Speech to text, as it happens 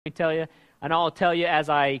me tell you, and I'll tell you as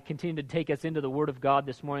I continue to take us into the Word of God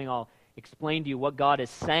this morning, I'll explain to you what God is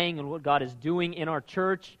saying and what God is doing in our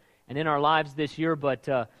church and in our lives this year, but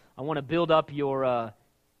I want to build up your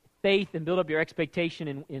faith and build up your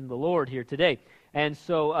expectation in the Lord here today. And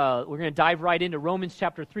so we're going to dive right into Romans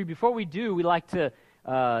chapter 3. Before we do, we like to,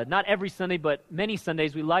 not every Sunday, but many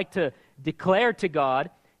Sundays, we like to declare to God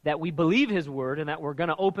that we believe His Word and that we're going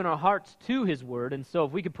to open our hearts to His Word. And so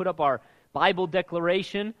if we could put up our Bible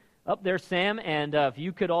declaration up there, Sam, and if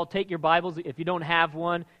you could all take your Bibles. If you don't have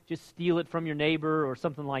one, just steal it from your neighbor or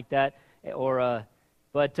something like that.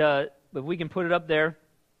 But we can put it up there,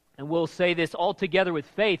 and we'll say this all together with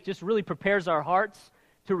faith. Just really prepares our hearts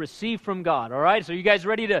to receive from God. All right, so you guys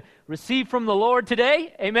ready to receive from the Lord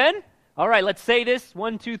today? Amen? All right, let's say this.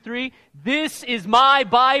 1, 2, 3. This is my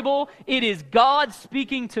Bible. It is God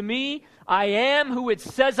speaking to me. I am who it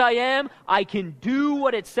says I am. I can do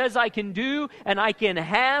what it says I can do, and I can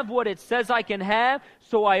have what it says I can have.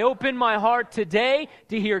 So I open my heart today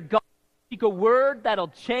to hear God speak a word that'll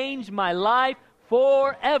change my life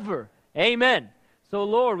forever. Amen. So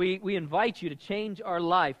Lord, we invite you to change our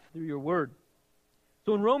life through your word.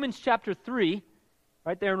 So in Romans chapter 3,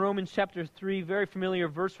 right there in Romans chapter 3, very familiar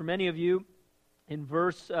verse for many of you, in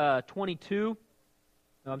verse 22.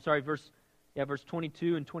 No, I'm sorry, verse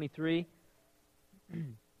 22 and 23.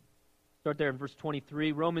 Start there in verse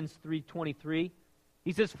 23, Romans 3:23.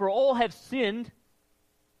 He says, "For all have sinned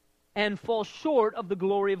and fall short of the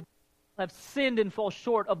glory of God." Have sinned and fall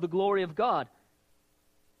short of the glory of God.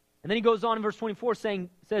 And then he goes on in verse 24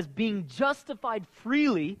 says, "Being justified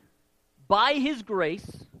freely by His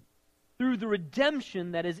grace through the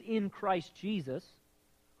redemption that is in Christ Jesus,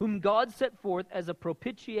 whom God set forth as a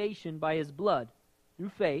propitiation by His blood, through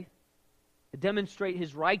faith, to demonstrate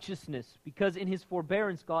His righteousness, because in His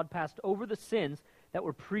forbearance God passed over the sins that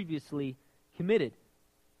were previously committed,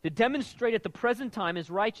 to demonstrate at the present time His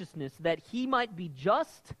righteousness, that He might be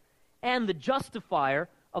just and the justifier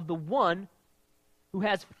of the one who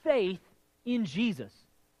has faith in Jesus."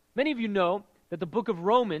 Many of you know that the book of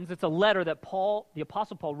Romans, it's a letter that the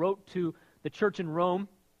Apostle Paul wrote to the church in Rome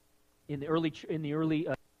in the early,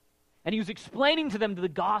 and he was explaining to them the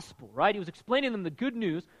gospel, right? He was explaining to them the good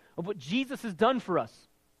news of what Jesus has done for us.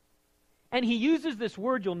 And he uses this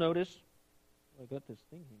word, you'll notice. I got this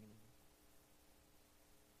thing hanging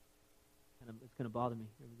in. It's going to bother me.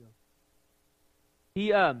 Here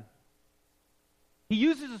we go. He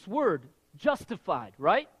uses this word, justified,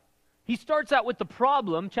 right? He starts out with the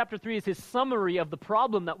problem. Chapter 3 is his summary of the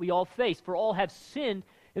problem that we all face. For all have sinned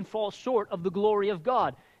and fall short of the glory of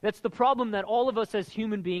God. That's the problem that all of us as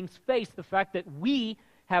human beings face, the fact that we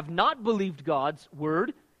have not believed God's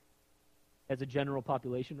word as a general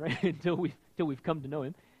population, right? until we've come to know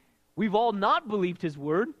Him. We've all not believed His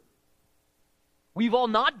word. We've all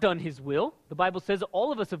not done His will. The Bible says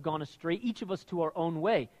all of us have gone astray, each of us to our own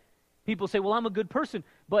way. People say, well, I'm a good person,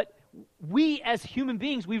 but we as human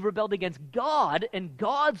beings, we've rebelled against God and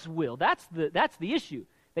God's will. That's the issue,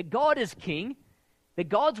 that God is king, that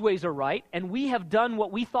God's ways are right, and we have done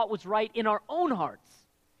what we thought was right in our own hearts.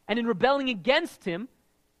 And in rebelling against Him,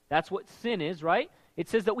 that's what sin is, right? It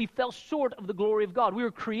says that we fell short of the glory of God. We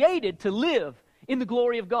were created to live in the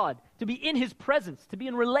glory of God, to be in His presence, to be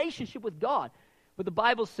in relationship with God. But the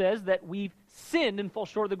Bible says that we've sinned and fall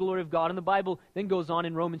short of the glory of God. And the Bible then goes on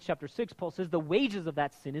in Romans chapter 6, Paul says the wages of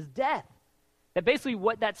that sin is death. That basically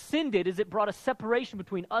what that sin did is it brought a separation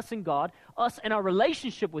between us and God, us and our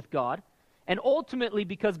relationship with God. And ultimately,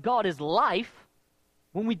 because God is life,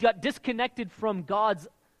 when we got disconnected from God,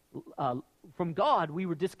 we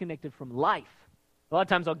were disconnected from life. A lot of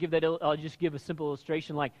times I'll just give a simple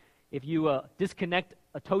illustration, like if you disconnect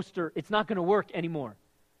a toaster, it's not going to work anymore.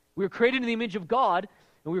 We were created in the image of God,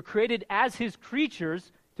 and we were created as His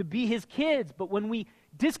creatures to be His kids. But when we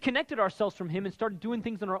disconnected ourselves from Him and started doing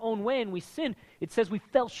things in our own way and we sinned, it says we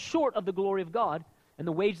fell short of the glory of God, and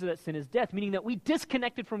the wages of that sin is death, meaning that we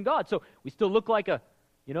disconnected from God. So we still look like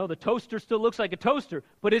the toaster still looks like a toaster,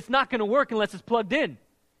 but it's not going to work unless it's plugged in.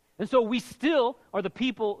 And so we still are the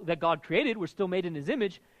people that God created. We're still made in His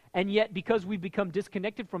image, and yet because we've become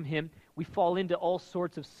disconnected from Him, we fall into all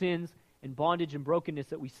sorts of sins and bondage and brokenness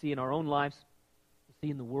that we see in our own lives, we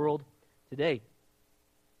see in the world today.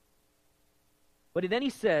 But then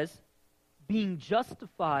he says, being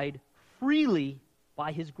justified freely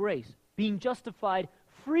by His grace. Being justified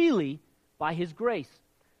freely by His grace.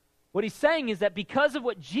 What he's saying is that because of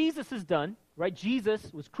what Jesus has done, right?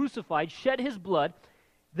 Jesus was crucified, shed His blood,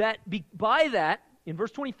 by that, in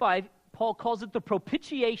verse 25, Paul calls it the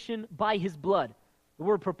propitiation by His blood. The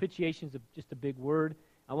word propitiation is just a big word.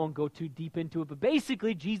 I won't go too deep into it, but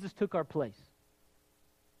basically Jesus took our place.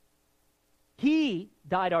 He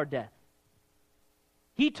died our death.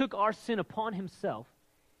 He took our sin upon himself,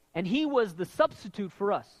 and he was the substitute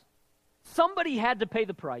for us. Somebody had to pay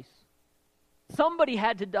the price. Somebody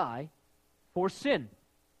had to die for sin.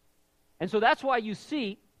 And so that's why you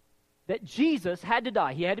see that Jesus had to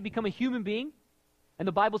die. He had to become a human being. And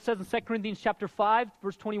the Bible says in 2 Corinthians chapter 5,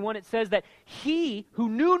 verse 21, it says that he who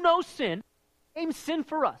knew no sin became sin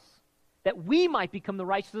for us, that we might become the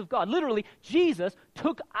righteousness of God. Literally, Jesus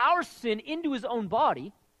took our sin into his own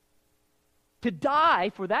body to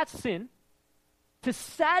die for that sin, to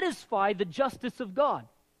satisfy the justice of God,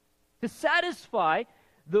 to satisfy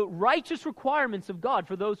the righteous requirements of God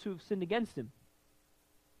for those who have sinned against him.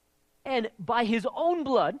 And by his own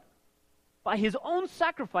blood, by his own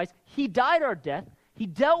sacrifice, he died our death. He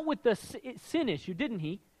dealt with the sin issue, didn't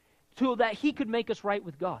he? So that he could make us right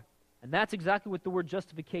with God. And that's exactly what the word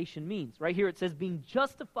justification means. Right here it says being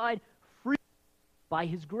justified free by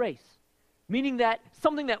his grace. Meaning that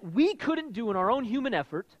something that we couldn't do in our own human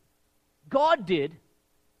effort, God did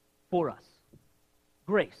for us.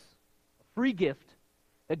 Grace. A free gift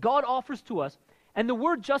that God offers to us. And the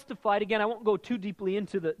word justified, again, I won't go too deeply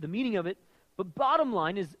into the meaning of it, but bottom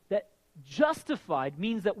line is that justified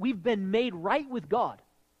means that we've been made right with God.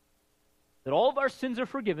 That all of our sins are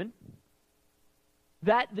forgiven.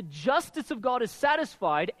 That the justice of God is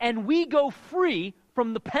satisfied, and we go free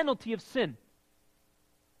from the penalty of sin.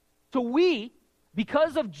 So we,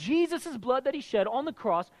 because of Jesus' blood that he shed on the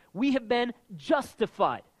cross, we have been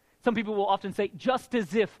justified. Some people will often say, just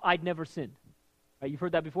as if I'd never sinned. Right, you've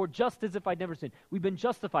heard that before, just as if I'd never sinned. We've been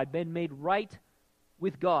justified, been made right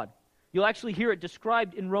with God. You'll actually hear it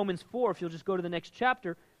described in Romans 4, if you'll just go to the next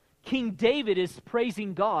chapter. King David is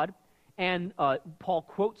praising God, and Paul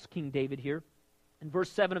quotes King David here. In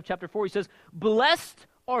verse 7 of chapter 4, he says, "Blessed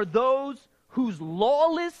are those whose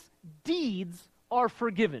lawless deeds are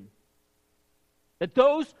forgiven." That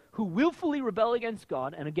those who willfully rebel against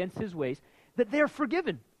God and against his ways, that they're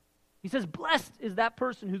forgiven. He says, blessed is that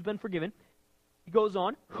person who's been forgiven. He goes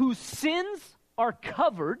on, whose sins are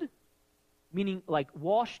covered, meaning like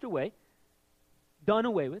washed away, done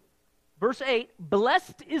away with. Verse 8,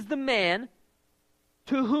 blessed is the man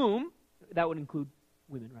to whom, that would include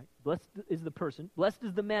women, right? Blessed is the person, blessed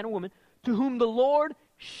is the man or woman, to whom the Lord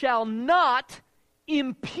shall not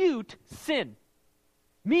impute sin.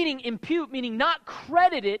 Meaning impute, meaning not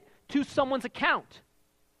credit it to someone's account.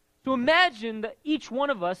 So imagine that each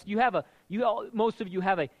one of us, most of you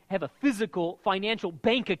have a physical financial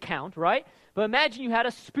bank account, right? But imagine you had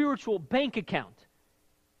a spiritual bank account.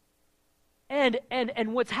 And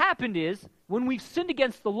what's happened is, when we've sinned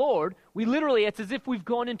against the Lord, it's as if we've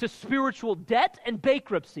gone into spiritual debt and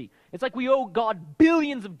bankruptcy. It's like we owe God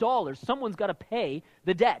billions of dollars. Someone's got to pay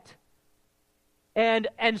the debt. And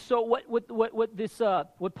so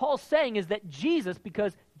what Paul's saying is that Jesus,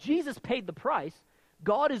 because Jesus paid the price,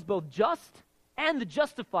 God is both just and the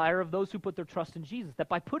justifier of those who put their trust in Jesus. That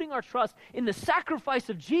by putting our trust in the sacrifice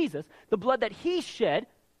of Jesus, the blood that he shed,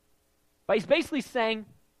 he's basically saying,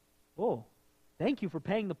 oh, thank you for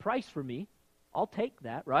paying the price for me. I'll take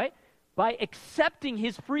that, right? By accepting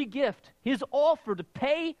his free gift, his offer to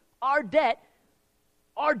pay our debt,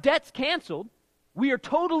 our debt's canceled. We are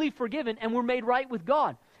totally forgiven, and we're made right with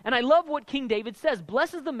God. And I love what King David says.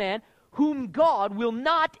 Blessed is the man whom God will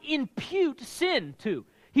not impute sin to.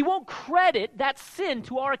 He won't credit that sin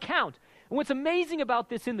to our account. And what's amazing about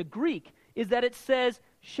this in the Greek is that it says,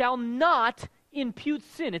 shall not impute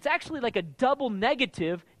sin. It's actually like a double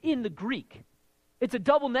negative in the Greek. It's a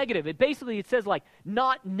double negative. It says like,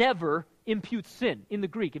 not never impute sin in the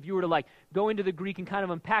Greek. If you were to go into the Greek and kind of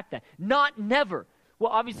unpack that. Not never.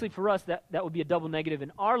 Well, obviously for us, that would be a double negative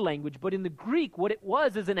in our language, but in the Greek, what it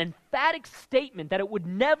was is an emphatic statement that it would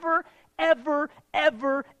never, ever,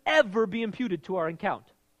 ever, ever be imputed to our account.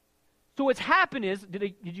 So what's happened is,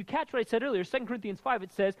 did you catch what I said earlier? 2 Corinthians 5,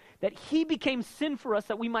 it says that he became sin for us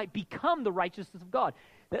that we might become the righteousness of God.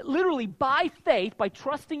 That literally by faith, by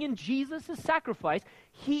trusting in Jesus' sacrifice,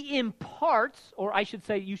 he imparts, or I should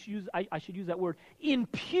say, I should use that word,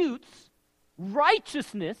 imputes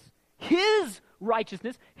righteousness, his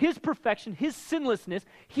righteousness, his perfection, his sinlessness,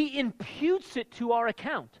 he imputes it to our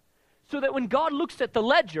account. So that when God looks at the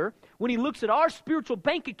ledger, when he looks at our spiritual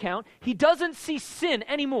bank account, he doesn't see sin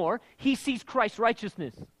anymore, he sees Christ's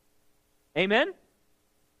righteousness. Amen?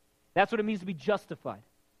 That's what it means to be justified.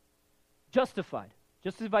 Justified.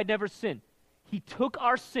 Just as if I'd never sinned. He took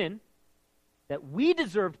our sin that we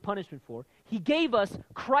deserved punishment for. He gave us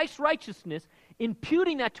Christ's righteousness,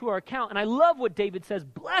 imputing that to our account. And I love what David says,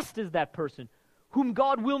 blessed is that person whom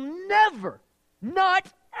God will never,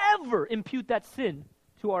 not ever impute that sin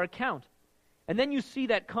to our account. And then you see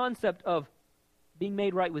that concept of being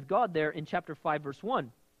made right with God there in chapter 5, verse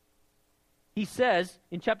 1. He says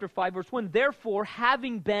in chapter 5, verse 1, therefore,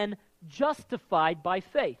 having been justified by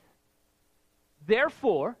faith.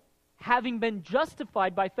 Therefore, having been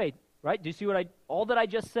justified by faith. Right? Do you see all that I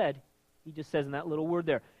just said? He just says in that little word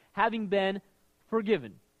there. Having been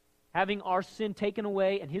forgiven. Having our sin taken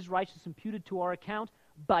away and his righteousness imputed to our account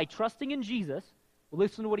by trusting in Jesus. Well,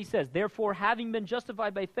 listen to what he says. Therefore, having been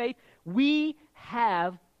justified by faith, we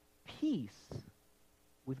have peace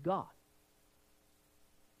with God.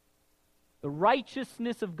 The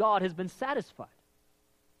righteousness of God has been satisfied.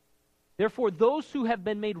 Therefore, those who have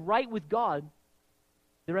been made right with God,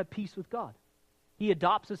 they're at peace with God. He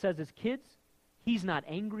adopts us as his kids. He's not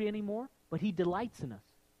angry anymore, but he delights in us.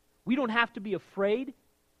 We don't have to be afraid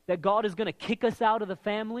that God is going to kick us out of the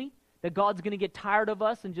family, that God's going to get tired of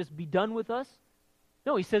us and just be done with us.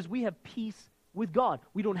 No, he says we have peace with God.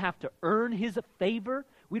 We don't have to earn his favor.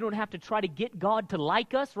 We don't have to try to get God to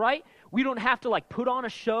like us, right? We don't have to put on a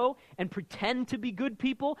show and pretend to be good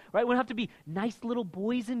people, right? We don't have to be nice little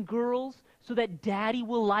boys and girls so that daddy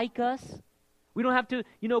will like us. We don't have to,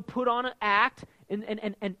 put on an act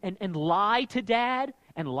and lie to dad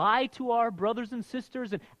and lie to our brothers and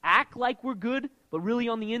sisters and act like we're good, but really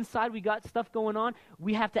on the inside we got stuff going on.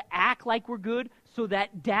 We have to act like we're good so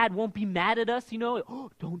that dad won't be mad at us, Oh,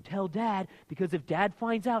 don't tell dad, because if dad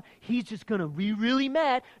finds out, he's just going to be really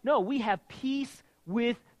mad. No, we have peace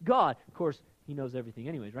with God. Of course, he knows everything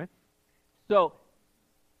anyways, right? So,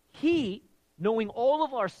 he, knowing all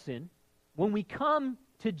of our sin, when we come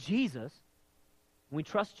to Jesus, when we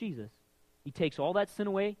trust Jesus, he takes all that sin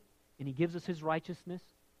away and he gives us his righteousness.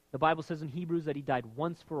 The Bible says in Hebrews that he died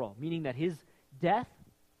once for all, meaning that his death,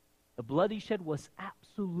 the blood he shed, was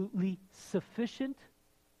absolutely sufficient.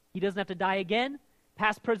 He doesn't have to die again.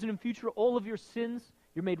 Past, present, and future, all of your sins,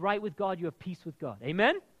 you're made right with God. You have peace with God.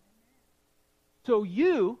 Amen? So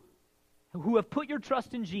you, who have put your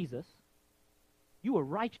trust in Jesus, you are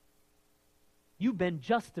righteous. You've been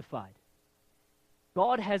justified.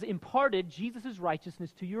 God has imparted Jesus'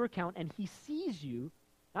 righteousness to your account, and he sees you,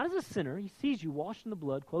 not as a sinner, he sees you washed in the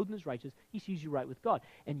blood, clothed in his righteousness, he sees you right with God.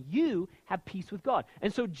 And you have peace with God.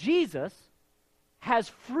 And so Jesus has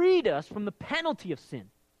freed us from the penalty of sin.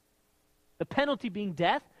 The penalty being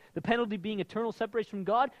death, the penalty being eternal separation from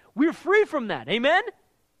God. We're free from that. Amen?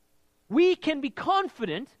 We can be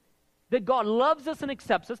confident that God loves us and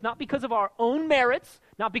accepts us, not because of our own merits,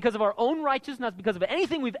 not because of our own righteousness, not because of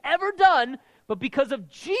anything we've ever done, but because of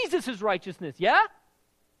Jesus' righteousness. Yeah?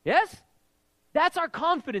 Yes? That's our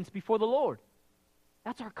confidence before the Lord.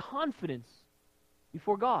 That's our confidence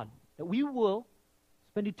before God, that we will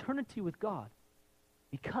spend eternity with God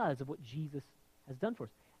because of what Jesus has done for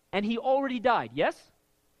us. And he already died, yes?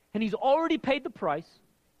 And he's already paid the price.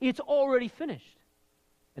 It's already finished.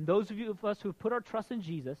 And those of us who have put our trust in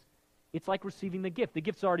Jesus, it's like receiving the gift. The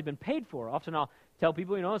gift's already been paid for. Often I'll tell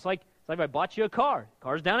people, it's like if I bought you a car. The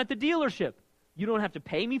car's down at the dealership. You don't have to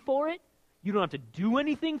pay me for it. You don't have to do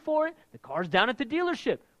anything for it. The car's down at the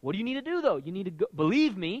dealership. What do you need to do, though? You need to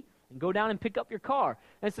believe me and go down and pick up your car.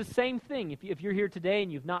 And it's the same thing. If you're here today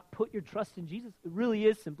and you've not put your trust in Jesus, it really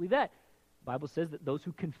is simply that. The Bible says that those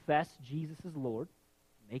who confess Jesus as Lord,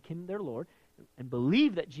 make him their Lord, and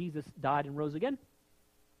believe that Jesus died and rose again,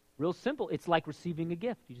 real simple. It's like receiving a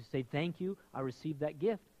gift. You just say, thank you, I received that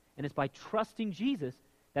gift. And it's by trusting Jesus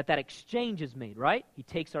that exchange is made, right? He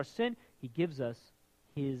takes our sin, he gives us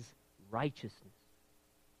his righteousness.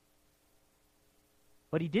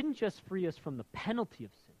 But he didn't just free us from the penalty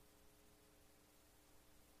of sin.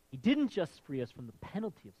 He didn't just free us from the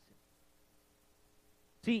penalty of sin.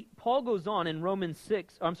 See, Paul goes on in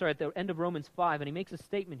at the end of Romans 5, and he makes a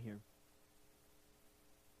statement here.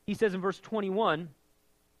 He says in verse 21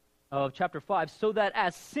 of chapter 5, so that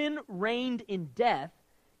as sin reigned in death,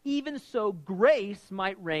 even so grace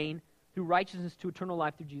might reign through righteousness to eternal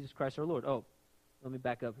life through Jesus Christ our Lord. Oh, let me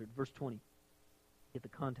back up here. Verse 20. Get the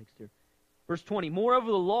context here. Verse 20. Moreover,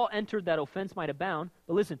 the law entered that offense might abound.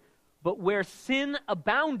 But listen, but where sin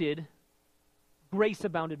abounded, grace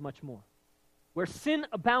abounded much more. Where sin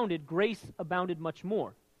abounded, grace abounded much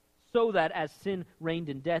more. So that as sin reigned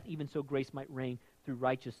in death, even so grace might reign through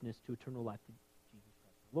righteousness to eternal life through Jesus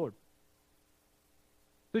Christ our Lord.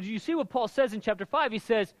 So do you see what Paul says in chapter 5? He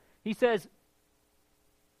says,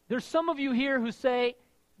 there's some of you here who say,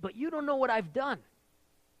 but you don't know what I've done.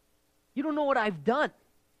 You don't know what I've done.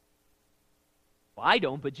 Well, I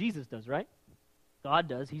don't, but Jesus does, right? God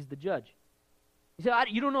does. He's the judge. He said,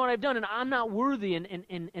 you don't know what I've done, and I'm not worthy,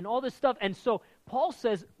 and all this stuff. And so Paul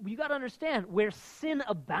says, you got to understand, where sin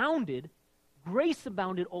abounded, grace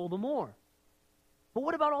abounded all the more. But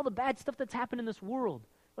what about all the bad stuff that's happened in this world?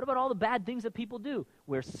 What about all the bad things that people do?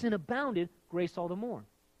 Where sin abounded, grace all the more.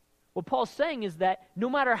 What Paul's saying is that no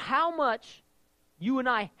matter how much you and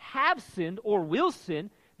I have sinned or will sin,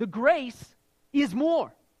 the grace is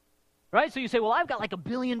more. Right? So you say, well, I've got like $1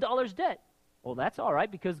 billion debt. Well, that's all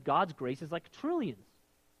right because God's grace is like trillions.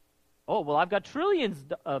 Oh, well, I've got trillions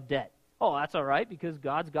of debt. Oh, that's all right because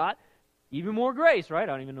God's got even more grace, right? I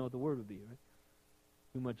don't even know what the word would be,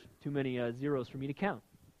 right? Too many zeros for me to count.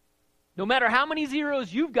 No matter how many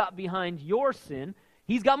zeros you've got behind your sin,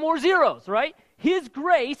 he's got more zeros, right? His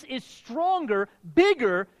grace is stronger,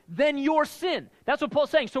 bigger than your sin. That's what Paul's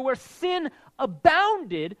saying. So where sin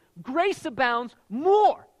abounded, grace abounds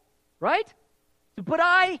more, right? So,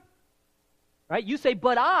 right? You say,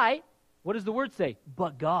 but I, what does the word say?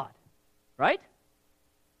 But God, right?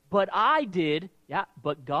 But I did, yeah,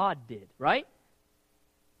 but God did, right?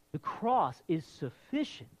 The cross is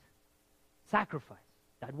sufficient sacrifice,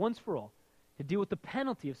 died once for all, to deal with the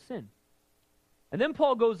penalty of sin. And then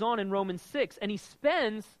Paul goes on in Romans 6, and he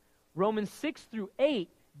spends Romans 6 through 8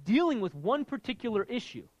 dealing with one particular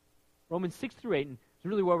issue. Romans 6 through 8, and it's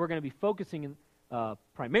really where we're going to be focusing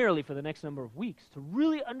primarily for the next number of weeks, to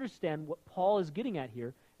really understand what Paul is getting at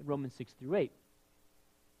here in Romans 6 through 8.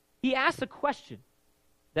 He asks a question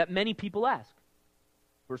that many people ask.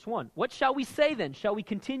 Verse 1, what shall we say then? Shall we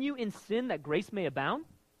continue in sin that grace may abound?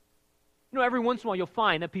 You know, every once in a while you'll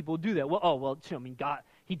find that people do that. Well, I mean, God,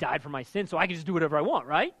 he died for my sin, so I can just do whatever I want,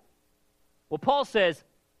 right? Well, Paul says,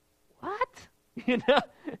 what? You know,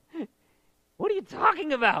 what are you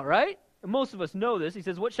talking about, right? And most of us know this. He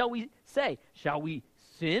says, what shall we say? Shall we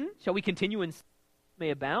sin? Shall we continue in sin that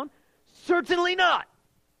may abound? Certainly not.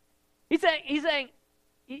 He's saying,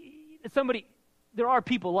 somebody, there are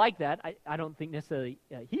people like that. I don't think necessarily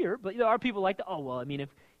here, but there are people like that. Oh, well, I mean,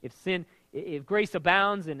 if grace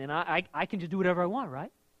abounds and I can just do whatever I want,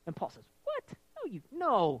 right? And Paul says, what?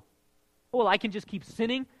 No. Well, I can just keep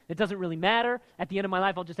sinning. It doesn't really matter. At the end of my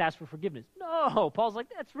life, I'll just ask for forgiveness. No. Paul's like,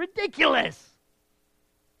 that's ridiculous.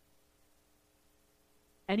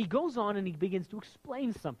 And he goes on and he begins to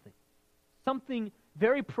explain something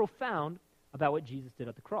very profound about what Jesus did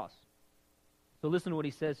at the cross. So listen to what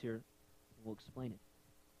he says here, and we'll explain it.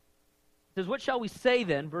 He says, what shall we say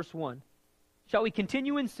then, verse 1? Shall we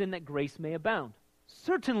continue in sin that grace may abound?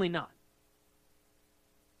 Certainly not.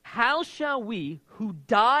 How shall we who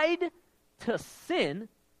died to sin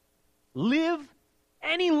live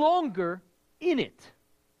any longer in it?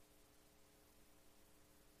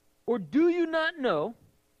 Or do you not know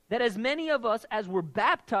that as many of us as were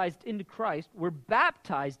baptized into Christ were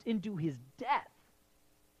baptized into his death?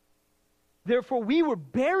 Therefore we were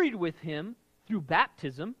buried with him through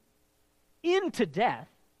baptism into death,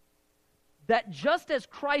 that just as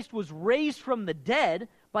Christ was raised from the dead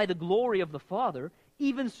by the glory of the Father,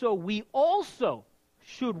 even so we also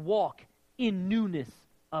should walk in newness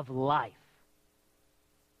of life.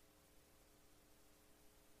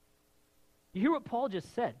 You hear what Paul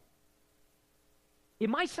just said? It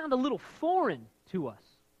might sound a little foreign to us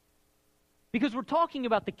because we're talking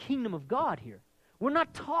about the kingdom of God here. We're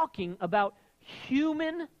not talking about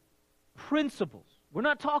human principles. We're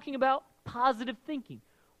not talking about positive thinking.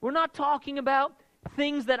 We're not talking about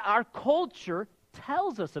things that our culture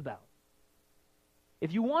tells us about.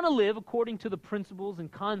 If you want to live according to the principles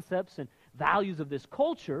and concepts and values of this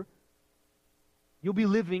culture, you'll be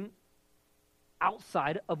living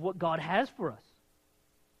outside of what God has for us.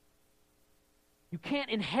 You can't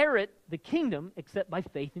inherit the kingdom except by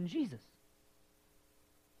faith in Jesus.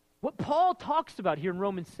 What Paul talks about here in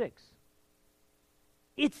Romans 6,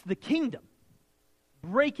 it's the kingdom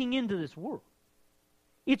breaking into this world.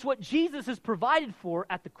 It's what Jesus has provided for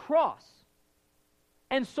at the cross.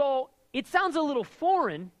 And so it sounds a little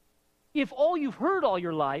foreign if all you've heard all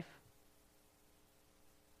your life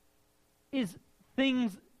is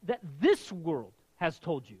things that this world has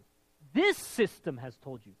told you, this system has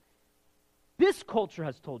told you, this culture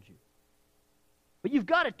has told you. But you've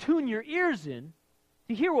got to tune your ears in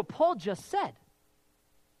to hear what Paul just said.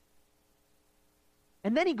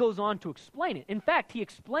 And then he goes on to explain it. In fact, he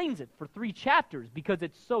explains it for 3 chapters because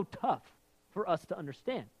it's so tough for us to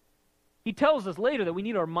understand. He tells us later that we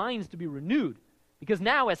need our minds to be renewed because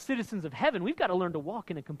now as citizens of heaven, we've got to learn to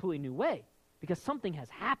walk in a completely new way because something has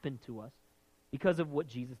happened to us because of what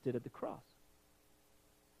Jesus did at the cross.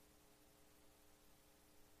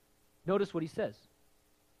 Notice what he says.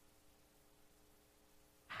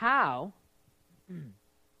 How,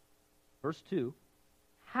 verse 2,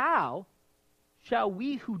 how shall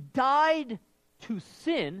we who died to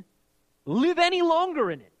sin live any longer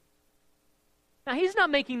in it? Now, he's not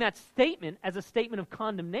making that statement as a statement of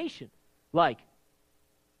condemnation. Like,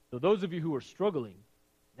 so those of you who are struggling,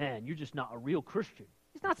 man, you're just not a real Christian.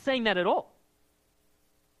 He's not saying that at all.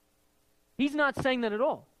 He's not saying that at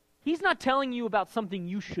all. He's not telling you about something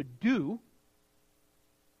you should do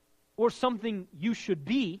or something you should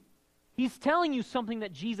be. He's telling you something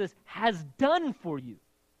that Jesus has done for you.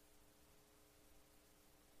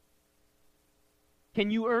 Can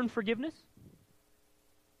you earn forgiveness?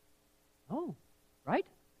 No, right?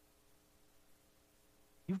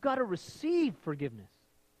 You've got to receive forgiveness.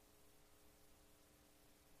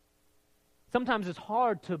 Sometimes it's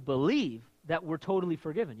hard to believe that we're totally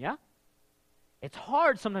forgiven, yeah? It's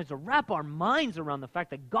hard sometimes to wrap our minds around the fact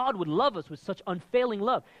that God would love us with such unfailing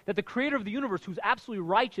love, that the creator of the universe, who's absolutely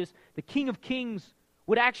righteous, the King of Kings,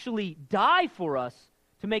 would actually die for us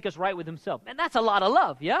to make us right with himself. And that's a lot of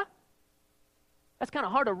love, yeah? That's kind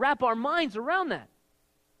of hard to wrap our minds around that.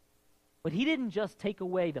 But he didn't just take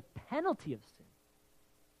away the penalty of sin.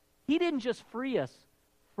 He didn't just free us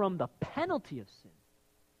from the penalty of sin.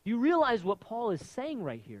 Do you realize what Paul is saying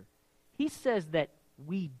right here? He says that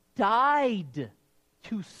we died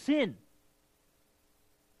to sin.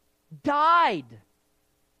 Died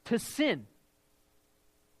to sin.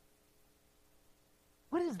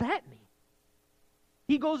 What does that mean?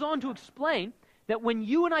 He goes on to explain that when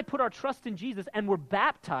you and I put our trust in Jesus and we're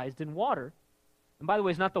baptized in water, and by the way,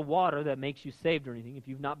 it's not the water that makes you saved or anything. If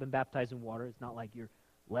you've not been baptized in water, it's not like you're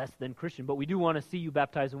less than Christian, but we do want to see you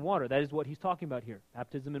baptized in water. That is what he's talking about here.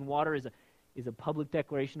 Baptism in water is a public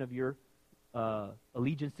declaration of your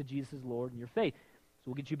allegiance to Jesus as Lord and your faith. So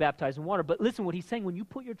we'll get you baptized in water. But listen, what he's saying, when you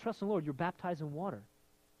put your trust in the Lord, you're baptized in water.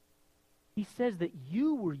 He says that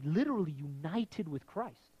you were literally united with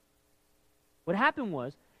Christ. What happened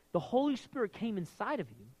was, the Holy Spirit came inside of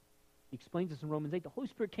you. He explains this in Romans 8. The Holy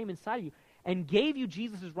Spirit came inside of you and gave you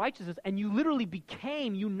Jesus' righteousness, and you literally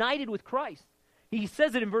became united with Christ. He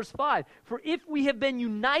says it in verse 5. For if we have been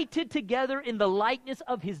united together in the likeness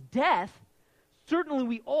of his death, certainly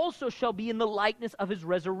we also shall be in the likeness of his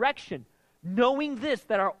resurrection, knowing this,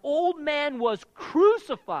 that our old man was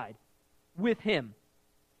crucified with him,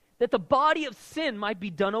 that the body of sin might be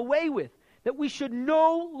done away with, that we should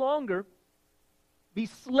no longer be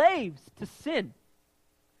slaves to sin.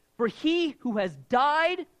 For he who has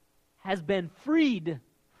died has been freed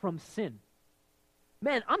from sin.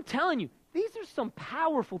 Man, I'm telling you, these are some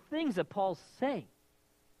powerful things that Paul's saying.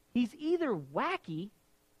 He's either wacky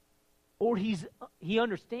or he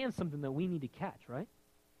understands something that we need to catch, right?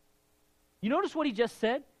 You notice what he just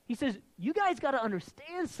said? He says, you guys got to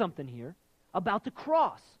understand something here about the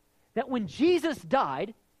cross. That when Jesus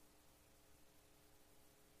died,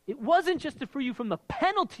 it wasn't just to free you from the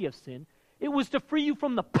penalty of sin, it was to free you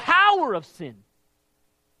from the power of sin.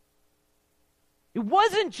 It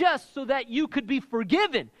wasn't just so that you could be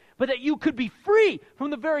forgiven, but that you could be free from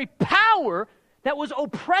the very power that was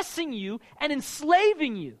oppressing you and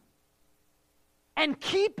enslaving you and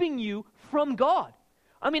keeping you from God.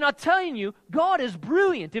 I mean, I'm telling you, God is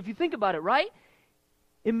brilliant if you think about it, right?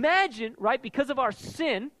 Imagine, right, because of our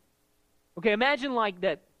sin, okay, imagine like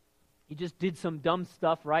that you just did some dumb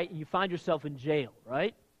stuff, right, and you find yourself in jail,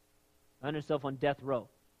 right? Find yourself on death row.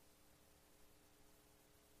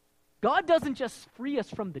 God doesn't just free us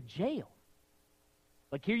from the jail.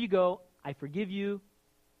 Like, here you go, I forgive you.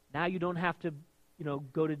 Now you don't have to,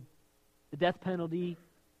 go to the death penalty.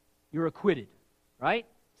 You're acquitted, right?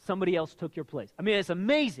 Somebody else took your place. I mean, it's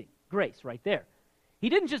amazing grace right there. He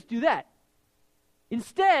didn't just do that.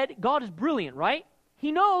 Instead, God is brilliant, right?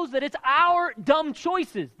 He knows that it's our dumb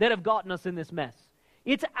choices that have gotten us in this mess.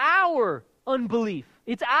 It's our unbelief.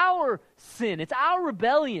 It's our sin. It's our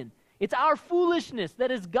rebellion. It's our foolishness that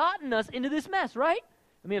has gotten us into this mess, right?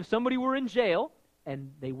 I mean, if somebody were in jail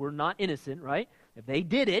and they were not innocent, right? If they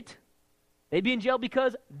did it, they'd be in jail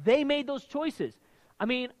because they made those choices. I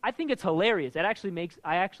mean, I think it's hilarious. I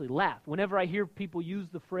actually laugh whenever I hear people use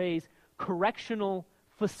the phrase correctional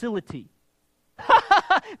facility.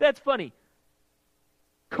 That's funny.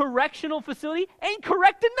 Correctional facility ain't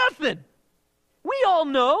correcting nothing. We all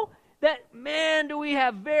know that, man, do we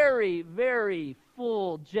have very, very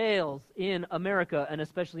full jails in America and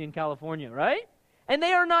especially in California, right? And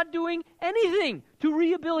they are not doing anything to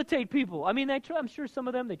rehabilitate people. I mean, I'm sure some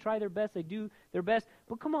of them, they try their best, they do their best,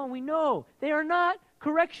 but come on, we know they are not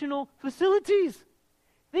correctional facilities.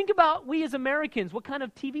 Think about we as Americans, what kind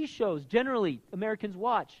of TV shows generally Americans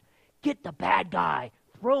watch? Get the bad guy,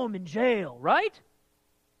 throw him in jail, right?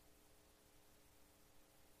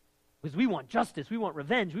 Because we want justice, we want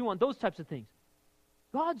revenge, we want those types of things.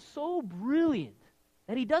 God's so brilliant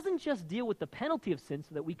that he doesn't just deal with the penalty of sin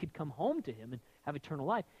so that we could come home to him and have eternal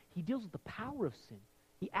life. He deals with the power of sin.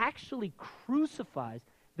 He actually crucifies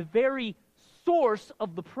the very source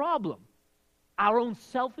of the problem. our own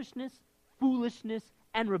selfishness, foolishness,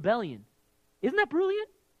 and rebellion. Isn't that brilliant?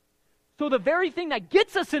 So the very thing that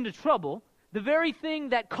gets us into trouble, the very thing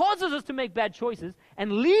that causes us to make bad choices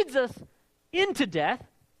and leads us into death,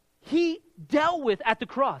 he dealt with at the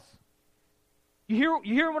cross. You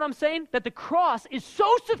hear what I'm saying? That the cross is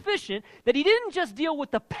so sufficient that he didn't just deal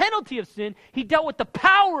with the penalty of sin, he dealt with the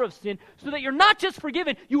power of sin, so that you're not just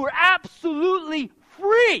forgiven, you are absolutely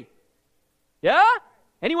free. Yeah?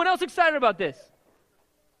 Anyone else excited about this?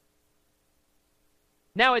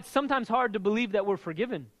 Now, it's sometimes hard to believe that we're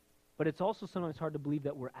forgiven, but it's also sometimes hard to believe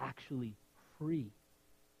that we're actually free.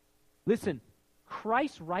 Listen,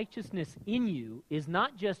 Christ's righteousness in you is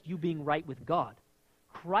not just you being right with God.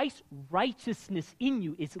 Christ's righteousness in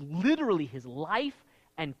you is literally his life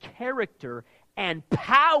and character and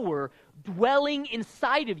power dwelling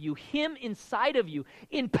inside of you, him inside of you,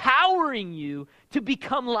 empowering you to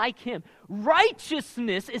become like him.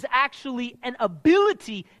 Righteousness is actually an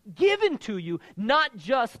ability given to you, not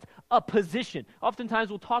just a position. Oftentimes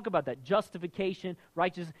we'll talk about that. Justification,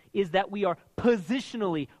 righteousness, is that we are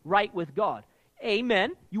positionally right with God.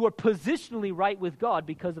 Amen. You are positionally right with God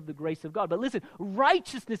because of the grace of God. But listen,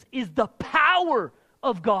 righteousness is the power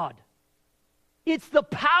of God. It's the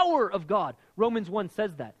power of God. Romans 1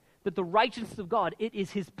 says that the righteousness of God, it is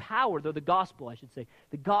his power, the gospel, I should say.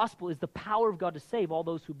 The gospel is the power of God to save all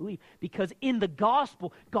those who believe, because in the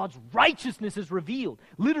gospel, God's righteousness is revealed,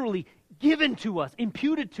 literally given to us,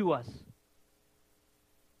 imputed to us.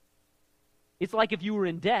 It's like if you were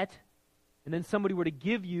in debt, and then somebody were to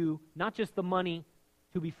give you not just the money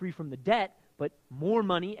to be free from the debt, but more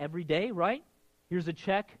money every day, right? Here's a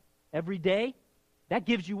check every day. That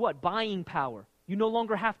gives you what? Buying power. You no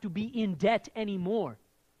longer have to be in debt anymore,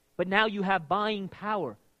 but now you have buying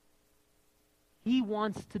power. He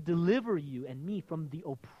wants to deliver you and me from the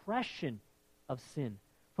oppression of sin,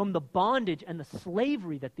 from the bondage and the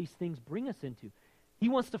slavery that these things bring us into. He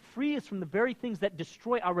wants to free us from the very things that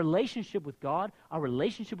destroy our relationship with God, our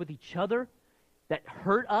relationship with each other, that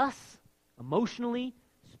hurt us emotionally,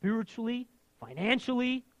 spiritually,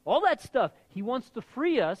 financially, all that stuff. He wants to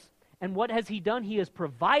free us, and what has he done? He has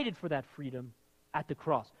provided for that freedom at the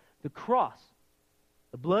cross. The cross,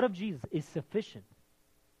 the blood of Jesus is sufficient.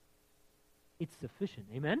 It's sufficient.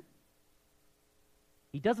 Amen?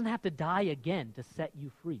 He doesn't have to die again to set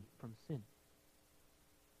you free from sin.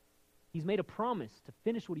 He's made a promise to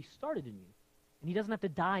finish what he started in you. And he doesn't have to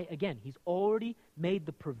die again. He's already made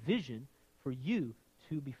the provision for you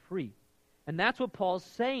to be free. And that's what Paul's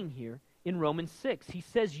saying here in Romans 6. He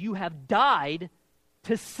says you have died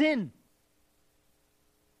to sin.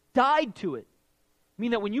 Died to it. I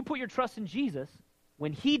mean that when you put your trust in Jesus,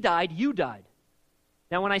 when he died, you died.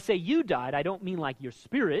 Now when I say you died, I don't mean like your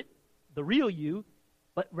spirit, the real you,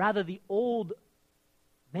 but rather the old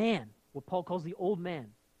man, what Paul calls the old man.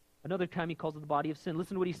 Another time he calls it the body of sin.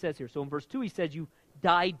 Listen to what he says here. So in verse 2 he says you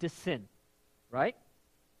died to sin, right?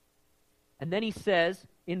 And then he says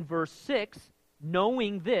in verse 6,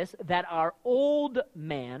 knowing this, that our old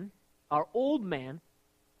man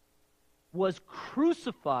was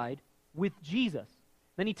crucified with Jesus.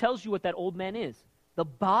 Then he tells you what that old man is. The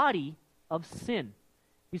body of sin.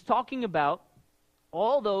 He's talking about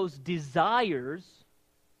all those desires,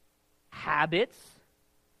 habits,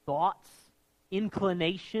 thoughts,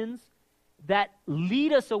 inclinations that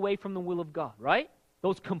lead us away from the will of God, right?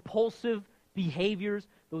 Those compulsive behaviors,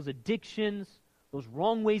 those addictions, those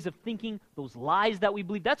wrong ways of thinking, those lies that we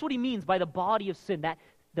believe. That's what he means by the body of sin, that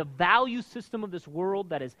the value system of this world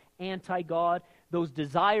that is anti-God, those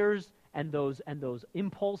desires and those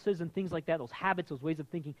impulses and things like that, those habits, those ways of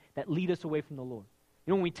thinking that lead us away from the Lord.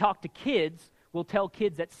 You know, when we talk to kids, we'll tell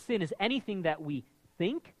kids that sin is anything that we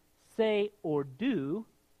think, say, or do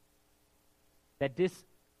that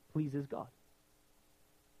displeases God.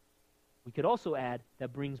 We could also add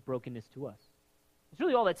that brings brokenness to us. It's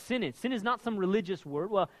really all that sin is. Sin is not some religious word.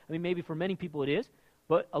 Well, I mean, maybe for many people it is.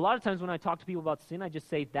 But a lot of times when I talk to people about sin, I just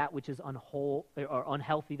say that which is unwhole or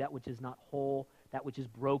unhealthy, that which is not whole, that which is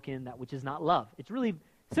broken, that which is not love. It's really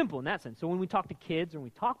simple in that sense. So when we talk to kids or when we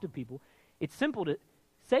talk to people, it's simple to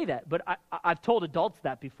say that. But I've told adults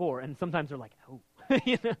that before, and sometimes they're like, oh,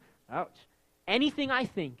 you know, ouch. Anything I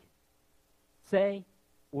think, say,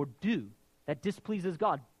 or do that displeases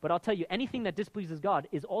God. But I'll tell you, anything that displeases God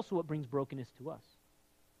is also what brings brokenness to us.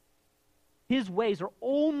 His ways are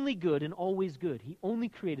only good and always good. He only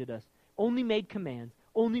created us, only made commands,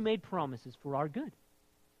 only made promises for our good.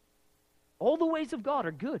 All the ways of God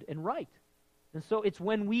are good and right. And so it's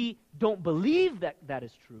when we don't believe that that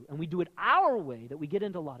is true and we do it our way that we get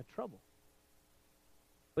into a lot of trouble.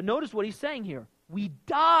 But notice what he's saying here. We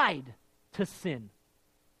died to sin.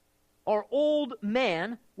 our old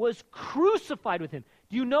man was crucified with him.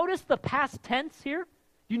 Do you notice the past tense here?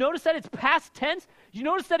 Do you notice that it's past tense? Do you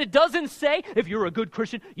notice that it doesn't say, if you're a good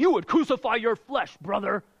Christian, you would crucify your flesh,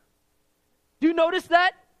 brother? Do you notice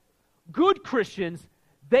that? Good Christians,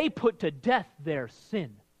 they put to death their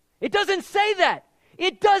sin. It doesn't say that.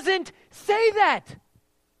 It doesn't say that.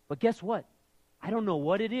 But guess what? I don't know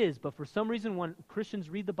what it is, but for some reason when Christians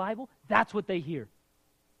read the Bible, that's what they hear.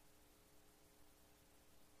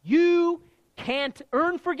 You can't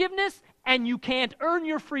earn forgiveness, and you can't earn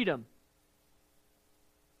your freedom.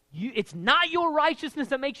 It's not your righteousness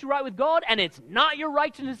that makes you right with God, and it's not your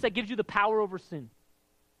righteousness that gives you the power over sin.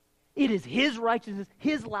 It is His righteousness,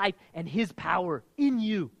 His life, and His power in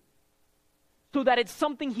you. So that it's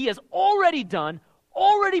something He has already done,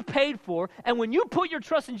 already paid for, and when you put your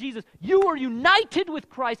trust in Jesus, you are united with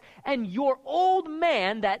Christ, and your old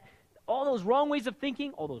man, that all those wrong ways of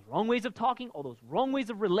thinking, all those wrong ways of talking, all those wrong ways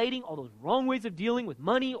of relating, all those wrong ways of dealing with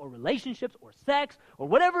money or relationships or sex or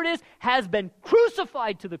whatever it is, has been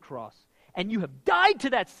crucified to the cross. And you have died to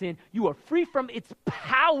that sin. You are free from its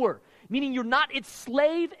power, meaning you're not its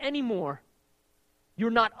slave anymore. You're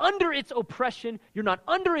not under its oppression. You're not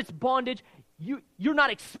under its bondage. You're not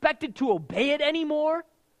expected to obey it anymore.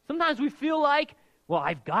 Sometimes we feel like, well,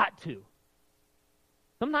 I've got to.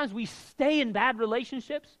 Sometimes we stay in bad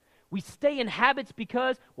relationships. We stay in habits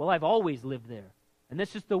because, well, I've always lived there. And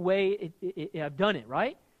that's just the way I've done it,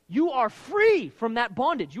 right? You are free from that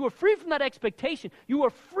bondage. You are free from that expectation. You are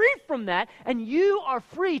free from that, and you are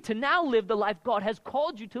free to now live the life God has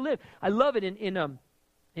called you to live. I love it in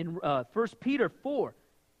 1 Peter 4.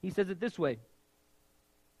 He says it this way.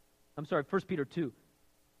 1 Peter 2.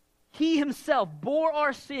 He himself bore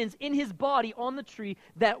our sins in his body on the tree,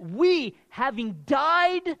 that we, having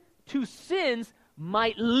died to sins,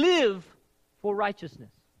 might live for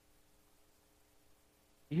righteousness.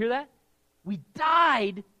 You hear that? We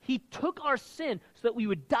died. He took our sin so that we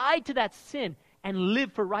would die to that sin and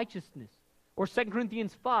live for righteousness. Or 2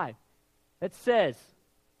 Corinthians 5 that says,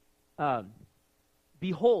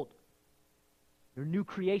 behold, your new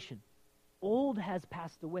creation. Old has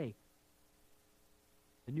passed away.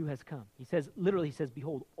 The new has come. He says,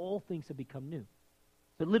 behold, all things have become new.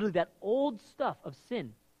 So literally that old stuff of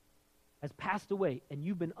sin has passed away, and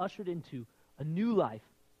you've been ushered into a new life,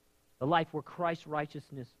 a life where Christ's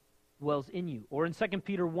righteousness dwells in you. Or in 2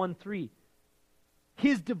 Peter 1:3,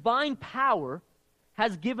 His divine power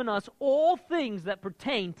has given us all things that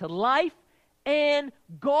pertain to life and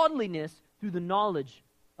godliness through the knowledge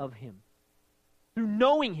of Him. Through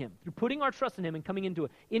knowing Him, through putting our trust in Him and coming into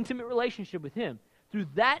an intimate relationship with Him, through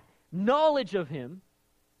that knowledge of Him,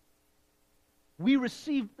 we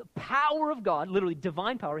receive the power of God, literally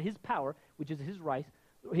divine power, His power, which is His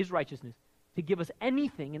righteousness, to give us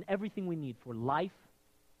anything and everything we need for life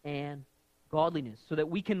and godliness, so that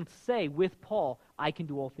we can say with Paul, I can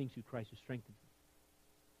do all things through Christ who strengthens me.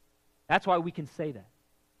 That's why we can say that,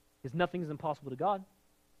 because nothing is impossible to God,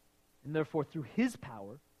 and therefore through His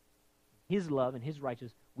power, His love, and His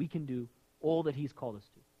righteousness, we can do all that He's called us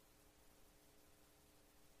to.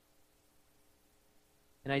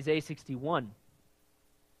 In Isaiah 61,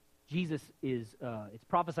 Jesus it's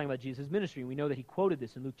prophesying about Jesus' ministry, and we know that He quoted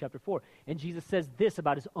this in Luke chapter 4. And Jesus says this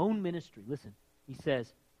about His own ministry. Listen, He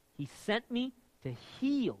says, He sent me to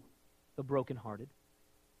heal the brokenhearted,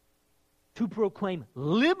 to proclaim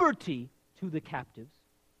liberty to the captives,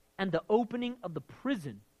 and the opening of the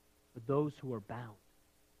prison for those who are bound.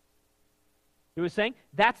 You know what he's saying?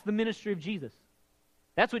 That's the ministry of Jesus.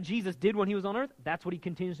 That's what Jesus did when He was on earth. That's what He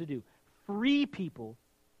continues to do. Free people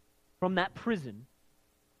from that prison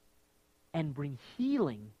and bring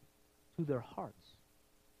healing to their hearts.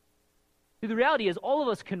 See, the reality is all of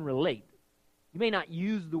us can relate. You may not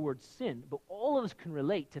use the word sin, but all of us can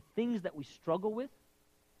relate to things that we struggle with,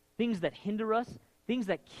 things that hinder us, things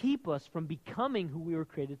that keep us from becoming who we were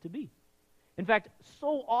created to be. In fact,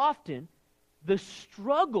 so often, the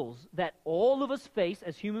struggles that all of us face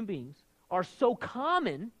as human beings are so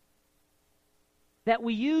common that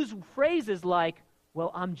we use phrases like,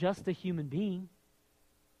 well, I'm just a human being.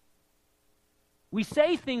 We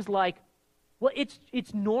say things like, well,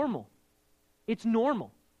 it's normal. It's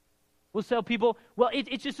normal. We'll tell people, well,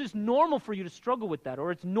 it's just normal for you to struggle with that,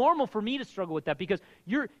 or it's normal for me to struggle with that because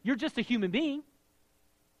you're just a human being.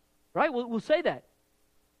 Right? We'll say that.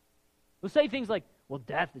 We'll say things like, well,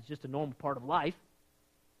 death is just a normal part of life.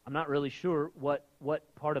 I'm not really sure what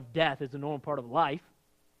part of death is a normal part of life.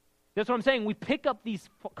 That's what I'm saying. We pick up these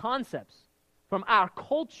concepts from our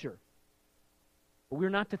culture. But we're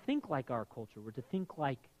not to think like our culture. We're to think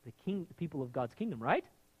like the people of God's kingdom, right?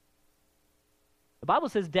 The Bible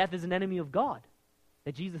says death is an enemy of God.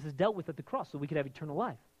 that Jesus has dealt with at the cross so we could have eternal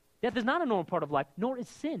life. Death is not a normal part of life, nor is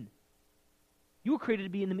sin. You were created to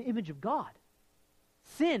be in the image of God.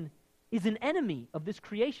 Sin is an enemy of this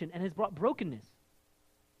creation and has brought brokenness.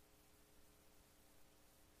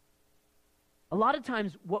 A lot of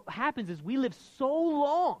times what happens is we live so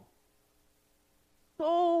long,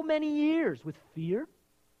 so many years with fear,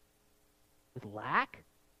 with lack,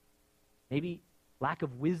 maybe lack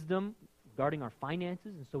of wisdom regarding our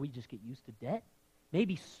finances, and so we just get used to debt.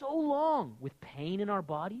 Maybe so long with pain in our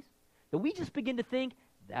bodies that we just begin to think,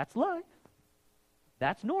 that's life.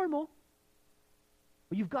 That's normal.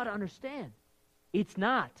 But you've got to understand, it's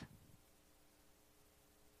not.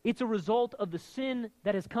 It's a result of the sin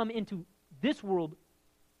that has come into this world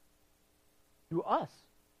through us.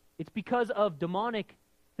 It's because of demonic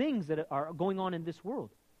things that are going on in this world.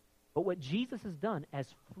 But what Jesus has done has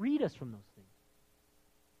freed us from those things.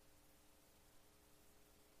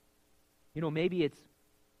 You know, maybe it's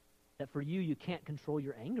that for you, you can't control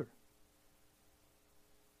your anger.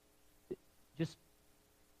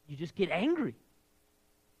 You just get angry.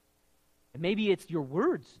 And maybe it's your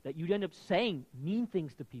words that you end up saying mean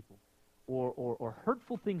things to people or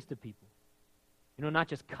hurtful things to people. You know, not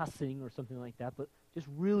just cussing or something like that, but just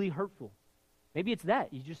really hurtful. Maybe it's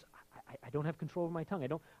that. I don't have control over my tongue. I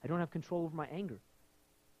don't have control over my anger.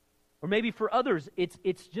 Or maybe for others,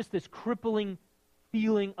 it's just this crippling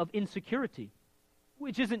feeling of insecurity,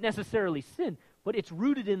 which isn't necessarily sin, but it's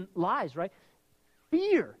rooted in lies, right?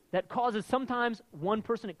 Fear that causes sometimes one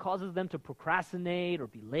person, it causes them to procrastinate or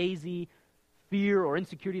be lazy. Fear or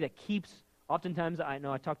insecurity that keeps, oftentimes, I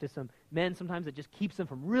know I talk to some men sometimes, that just keeps them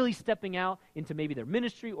from really stepping out into maybe their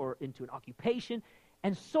ministry or into an occupation.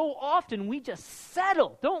 And so often we just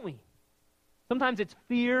settle, don't we? Sometimes it's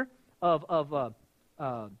fear of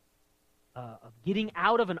getting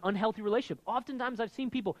out of an unhealthy relationship. Oftentimes I've seen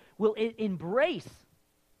people will embrace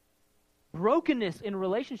brokenness in a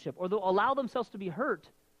relationship, or they'll allow themselves to be hurt,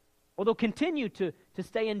 or they'll continue to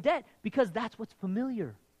stay in debt because that's what's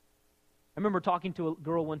familiar. I remember talking to a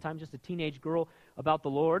girl one time, just a teenage girl, about the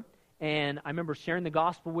Lord, and I remember sharing the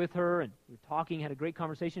gospel with her, and we were talking, had a great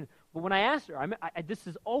conversation. But when I asked her, this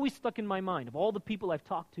is always stuck in my mind, of all the people I've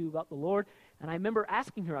talked to about the Lord, and I remember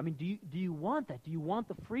asking her, do you want that? Do you want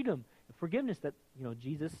the freedom, the forgiveness that,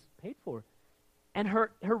 Jesus paid for? And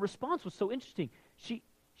her response was so interesting.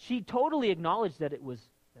 She totally acknowledged that it was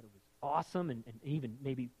awesome and even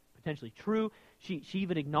maybe potentially true. She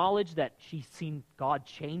even acknowledged that she's seen God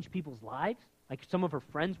change people's lives. Like some of her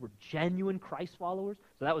friends were genuine Christ followers.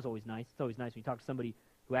 So that was always nice. It's always nice when you talk to somebody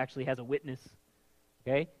who actually has a witness.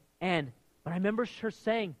 Okay? But I remember her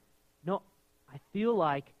saying, no, I feel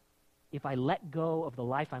like if I let go of the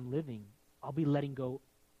life I'm living, I'll be letting go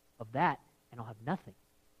of that and I'll have nothing.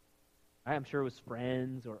 Right? I'm sure it was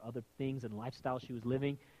friends or other things and lifestyle she was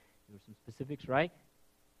living. There were some specifics, right?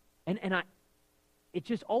 And it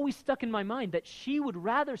just always stuck in my mind that she would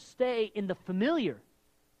rather stay in the familiar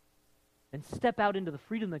than step out into the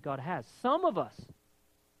freedom that God has. Some of us,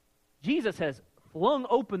 Jesus has flung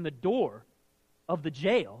open the door of the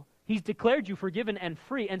jail. He's declared you forgiven and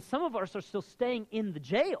free, and some of us are still staying in the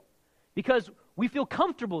jail because we feel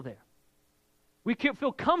comfortable there. We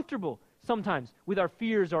feel comfortable sometimes with our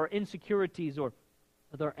fears, our insecurities, or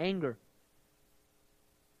with our anger.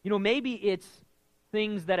 Maybe it's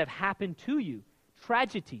things that have happened to you,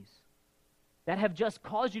 tragedies that have just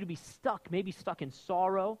caused you to be stuck, maybe stuck in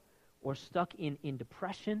sorrow or stuck in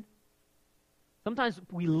depression. Sometimes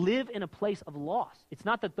we live in a place of loss. It's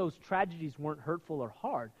not that those tragedies weren't hurtful or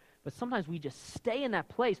hard, but sometimes we just stay in that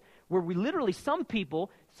place where we literally,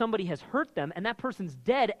 somebody has hurt them and that person's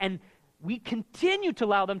dead, and we continue to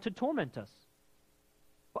allow them to torment us.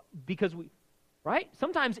 Because right?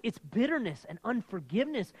 Sometimes it's bitterness and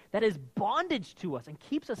unforgiveness that is bondage to us and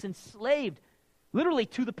keeps us enslaved literally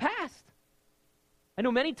to the past. I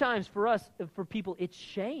know many times for people, it's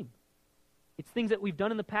shame. It's things that we've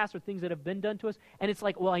done in the past or things that have been done to us, and it's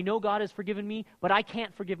like, well, I know God has forgiven me, but I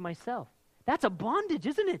can't forgive myself. That's a bondage,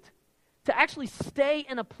 isn't it? To actually stay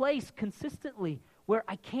in a place consistently where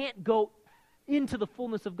I can't go into the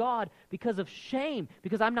fullness of God because of shame,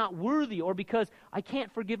 because I'm not worthy, or because I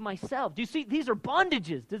can't forgive myself. Do you see? These are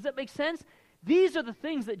bondages. Does that make sense? These are the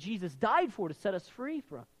things that Jesus died for, to set us free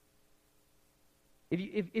from.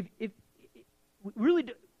 If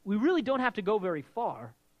we really don't have to go very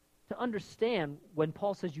far to understand when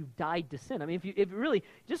Paul says you've died to sin. I mean, if you really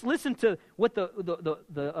just listen to what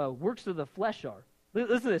the works of the flesh are.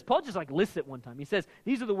 Listen to this. Paul just lists it one time. He says,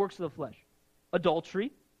 these are the works of the flesh: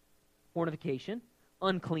 adultery, fornication,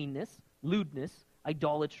 uncleanness, lewdness,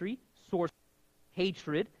 idolatry, sorcery,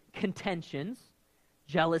 hatred, contentions,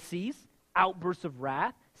 jealousies, outbursts of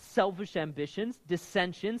wrath, selfish ambitions,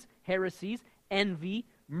 dissensions, heresies, envy,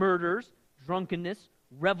 murders, drunkenness,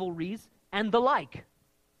 revelries, and the like.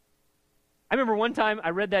 I remember one time I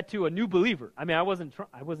read that to a new believer. I mean, I wasn't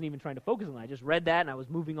even trying to focus on that. I just read that, and I was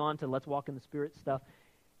moving on to Let's Walk in the Spirit stuff.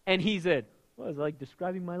 And he said, well, it's like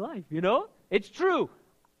describing my life, you know? It's true.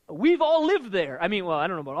 We've all lived there. I mean, well, I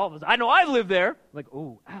don't know about all of us. I know I've lived there. I'm like,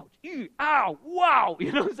 oh, ouch, ew, ow, wow.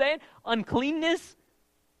 You know what I'm saying? Uncleanness,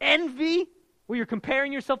 envy, where you're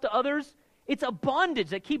comparing yourself to others. It's a bondage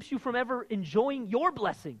that keeps you from ever enjoying your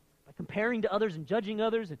blessing by comparing to others and judging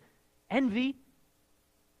others. And envy,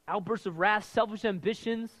 outbursts of wrath, selfish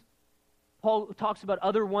ambitions. Paul talks about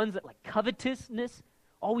other ones that like covetousness,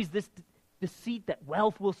 always this deceit that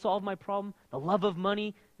wealth will solve my problem, the love of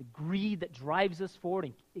money, the greed that drives us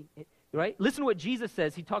forward. Right? Listen to what Jesus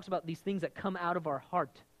says. He talks about these things that come out of our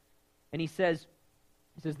heart. And he says,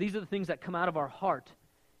 these are the things that come out of our heart.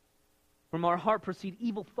 From our heart proceed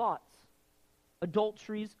evil thoughts,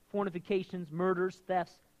 adulteries, fornications, murders,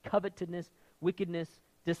 thefts, covetousness, wickedness,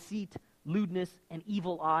 deceit, lewdness, an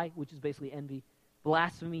evil eye, which is basically envy,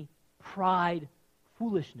 blasphemy, pride,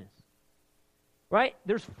 foolishness. Right?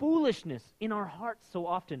 There's foolishness in our hearts so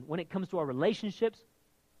often when it comes to our relationships.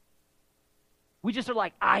 We just are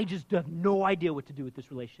like, I just have no idea what to do with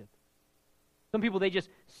this relationship. Some people, they just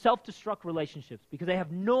self-destruct relationships because they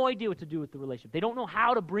have no idea what to do with the relationship. They don't know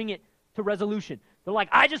how to bring it to resolution. They're like,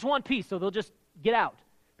 I just want peace, so they'll just get out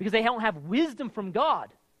because they don't have wisdom from God.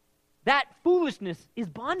 That foolishness is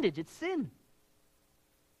bondage. It's sin.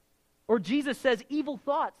 Or Jesus says evil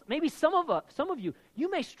thoughts. Maybe some of you,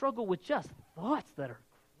 you may struggle with just thoughts that are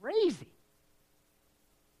crazy.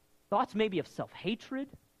 Thoughts maybe of self-hatred,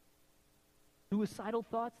 suicidal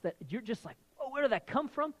thoughts that you're just like, oh, where did that come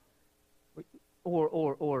from?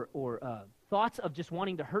 Or thoughts of just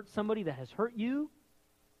wanting to hurt somebody that has hurt you.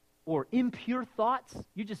 Or impure thoughts.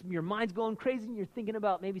 Your mind's going crazy and you're thinking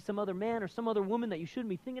about maybe some other man or some other woman that you shouldn't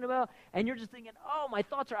be thinking about. And you're just thinking, oh, my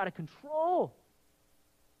thoughts are out of control.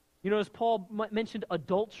 You notice Paul mentioned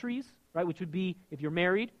adulteries, right, which would be, if you're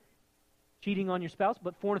married, cheating on your spouse,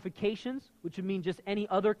 but fornications, which would mean just any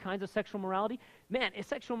other kinds of sexual morality. Man,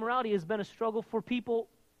 sexual morality has been a struggle for people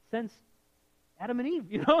since Adam and Eve,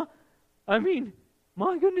 you know? I mean,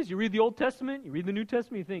 my goodness, you read the Old Testament, you read the New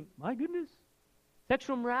Testament, you think, my goodness.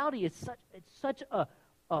 Sexual morality is such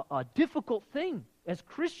a difficult thing as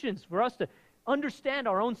Christians for us to understand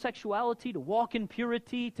our own sexuality, to walk in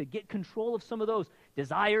purity, to get control of some of those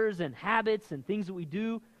desires and habits and things that we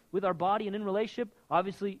do with our body and in relationship.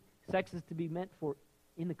 Obviously, sex is to be meant for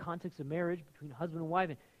in the context of marriage between husband and wife,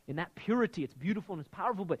 and in that purity, it's beautiful and it's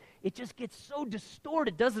powerful, but it just gets so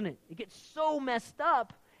distorted, doesn't it? It gets so messed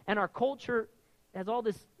up, and our culture has all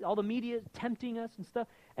the media tempting us and stuff.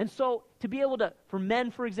 And so to be able to, for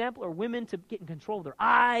men, for example, or women to get in control of their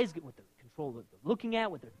eyes, get control of what they're looking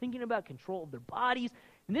at, what they're thinking about, control of their bodies.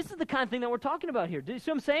 And this is the kind of thing that we're talking about here. Do you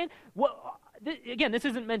see what I'm saying? Again, this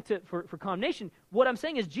isn't meant for condemnation. What I'm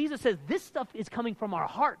saying is Jesus says this stuff is coming from our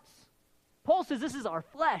hearts. Paul says this is our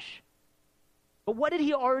flesh. But what did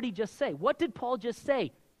he already just say? What did Paul just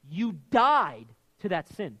say? You died to that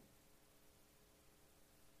sin.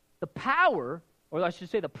 The power, or I should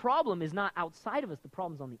say the problem, is not outside of us. The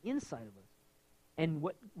problem is on the inside of us. And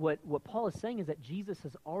what Paul is saying is that Jesus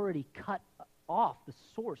has already cut off the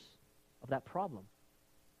source of that problem,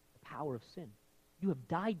 the power of sin. You have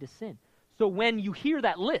died to sin. So when you hear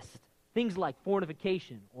that list, things like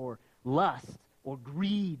fornication or lust or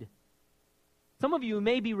greed, some of you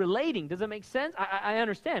may be relating. Does that make sense? I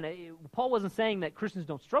understand. Paul wasn't saying that Christians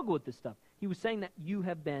don't struggle with this stuff. He was saying that you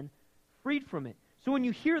have been freed from it. So when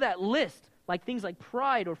you hear that list, like things like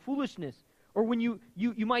pride or foolishness, or when you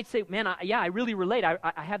might say, man, I really relate. I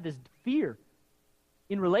have this fear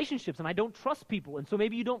in relationships, and I don't trust people, and so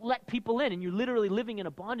maybe you don't let people in, and you're literally living in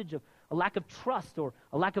a bondage of a lack of trust or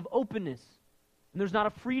a lack of openness, and there's not a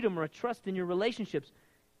freedom or a trust in your relationships.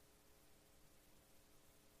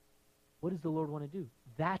 What does the Lord want to do?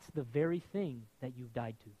 That's the very thing that you've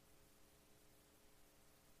died to.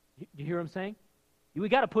 Do you hear what I'm saying? We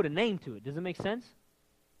got to put a name to it. Does it make sense?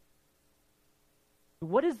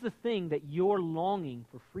 What is the thing that you're longing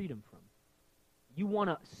for freedom from? You want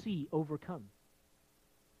to see overcome.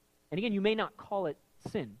 And again, you may not call it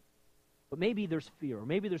sin, but maybe there's fear, or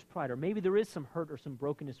maybe there's pride, or maybe there is some hurt or some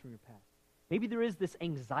brokenness from your past. Maybe there is this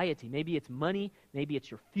anxiety. Maybe it's money. Maybe it's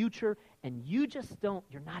your future, and you're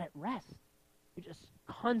not at rest. You're just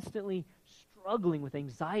constantly struggling with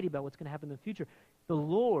anxiety about what's going to happen in the future. The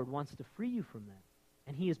Lord wants to free you from that,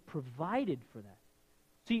 and He has provided for that.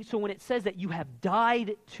 See, so when it says that you have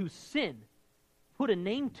died to sin, put a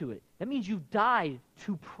name to it. That means you've died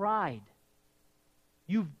to pride.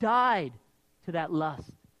 You've died to that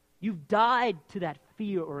lust. You've died to that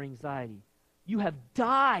fear or anxiety. You have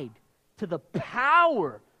died to the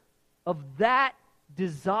power of that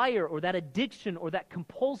desire or that addiction or that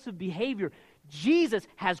compulsive behavior. Jesus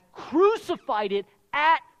has crucified it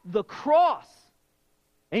at the cross.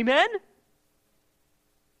 Amen?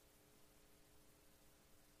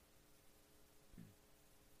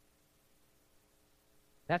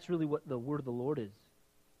 That's really what the word of the Lord is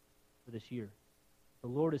for this year. The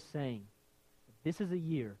Lord is saying that this is a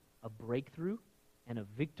year of breakthrough and of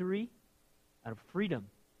victory and of freedom.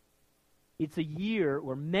 It's a year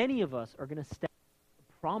where many of us are going to step into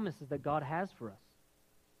the promises that God has for us.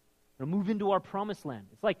 We're going to move into our promised land.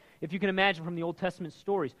 It's like, if you can imagine from the Old Testament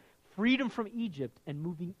stories, freedom from Egypt and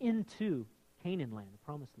moving into Canaan land, the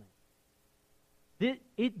promised land.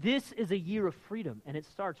 This is a year of freedom, and it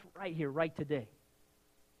starts right here, right today.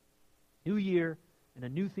 New year and a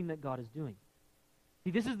new thing that God is doing. See,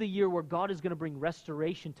 this is the year where God is going to bring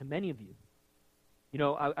restoration to many of you. You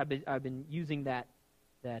know, I've been using that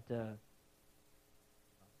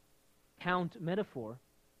count metaphor,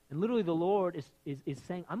 and literally the Lord is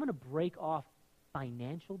saying, I'm going to break off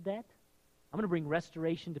financial debt. I'm going to bring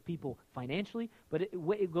restoration to people financially, but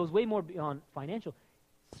it goes way more beyond financial,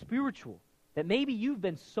 spiritual. That maybe you've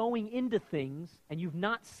been sowing into things and you've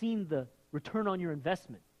not seen the return on your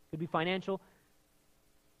investment. Could be financial,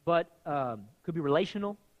 but could be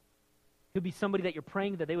relational. Could be somebody that you're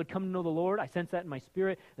praying that they would come to know the Lord. I sense that in my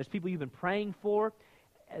spirit. There's people you've been praying for.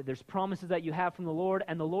 There's promises that you have from the Lord,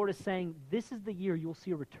 and the Lord is saying, this is the year you'll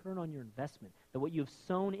see a return on your investment, that what you have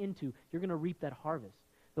sown into, you're going to reap that harvest.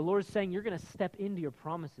 The Lord is saying you're going to step into your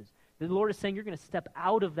promises. The Lord is saying you're going to step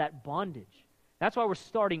out of that bondage. That's why we're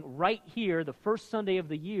starting right here, the first Sunday of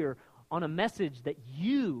the year, on a message that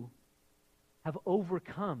you have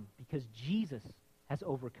overcome because Jesus has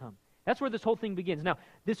overcome. That's where this whole thing begins. Now,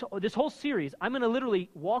 this whole series, I'm going to literally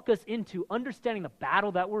walk us into understanding the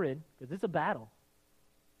battle that we're in, because it's a battle.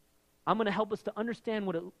 I'm going to help us to understand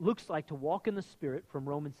what it looks like to walk in the Spirit from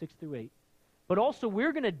Romans 6 through 8. But also,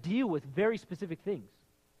 we're going to deal with very specific things.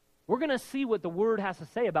 We're going to see what the Word has to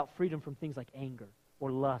say about freedom from things like anger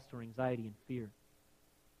or lust or anxiety and fear.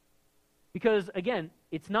 Because, again,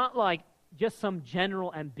 it's not like just some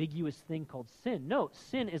general ambiguous thing called sin. No,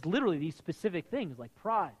 sin is literally these specific things like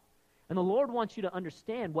pride. And the Lord wants you to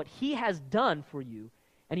understand what He has done for you,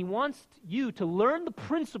 and He wants you to learn the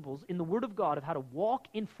principles in the Word of God of how to walk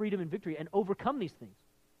in freedom and victory and overcome these things.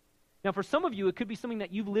 Now, for some of you, it could be something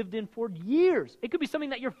that you've lived in for years. It could be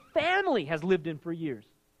something that your family has lived in for years.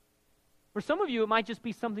 For some of you, it might just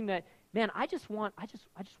be something that, man, I just want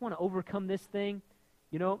to overcome this thing,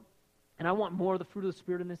 you know, and I want more of the fruit of the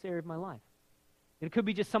Spirit in this area of my life. It could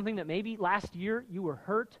be just something that maybe last year you were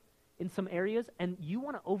hurt in some areas, and you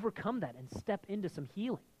want to overcome that and step into some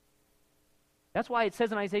healing. That's why it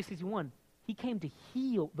says in Isaiah 61, He came to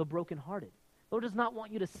heal the brokenhearted. The Lord does not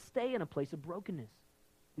want you to stay in a place of brokenness.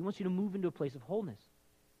 He wants you to move into a place of wholeness.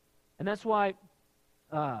 And that's why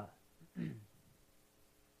why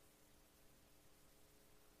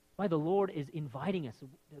the Lord is inviting us to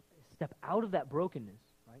step out of that brokenness,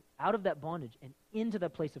 right? Out of that bondage and into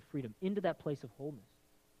that place of freedom, into that place of wholeness.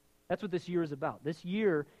 That's what this year is about. This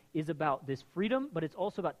year is about this freedom, but it's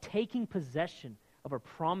also about taking possession of our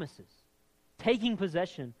promises, taking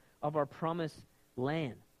possession of our promised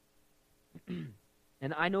land.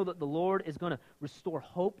 And I know that the Lord is going to restore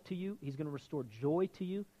hope to you. He's going to restore joy to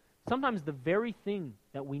you. Sometimes the very thing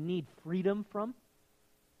that we need freedom from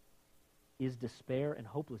is despair and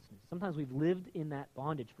hopelessness. Sometimes we've lived in that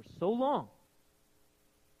bondage for so long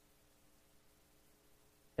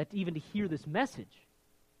that even to hear this message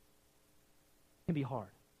can be hard.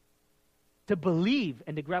 To believe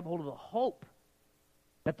and to grab hold of the hope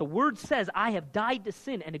that the Word says, I have died to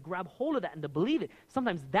sin, and to grab hold of that and to believe it.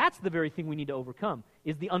 Sometimes that's the very thing we need to overcome,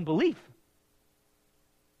 is the unbelief.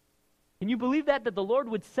 Can you believe that the Lord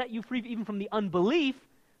would set you free even from the unbelief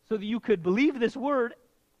so that you could believe this Word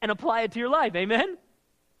and apply it to your life? Amen?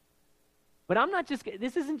 But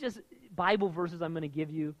this isn't just Bible verses I'm going to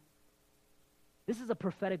give you. This is a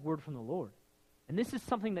prophetic word from the Lord. And this is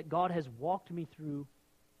something that God has walked me through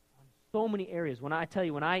on so many areas. When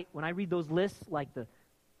I read those lists, like the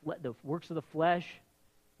works of the flesh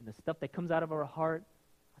and the stuff that comes out of our heart,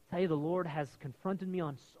 I'll tell you, the Lord has confronted me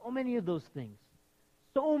on so many of those things.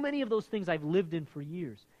 So many of those things I've lived in for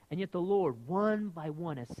years. And yet the Lord, one by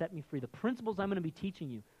one, has set me free. The principles I'm going to be teaching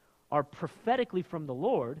you are prophetically from the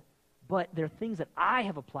Lord, but they're things that I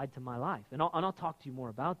have applied to my life. And I'll talk to you more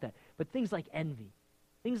about that. But things like envy,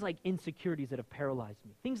 things like insecurities that have paralyzed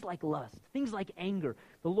me, things like lust, things like anger,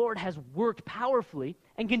 the Lord has worked powerfully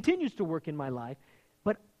and continues to work in my life.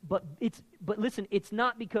 but listen, it's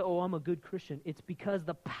not because, oh, I'm a good Christian. It's because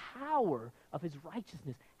the power of his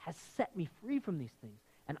righteousness has set me free from these things.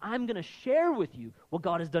 And I'm going to share with you what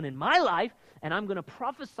God has done in my life, and I'm going to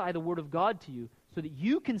prophesy the word of God to you so that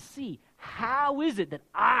you can see how is it that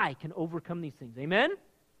I can overcome these things. Amen?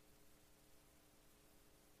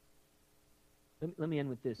 Let me end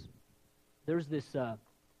with this. There's this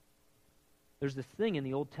thing in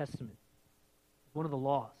the Old Testament, one of the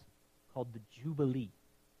laws, called the Jubilee.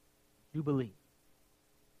 Jubilee.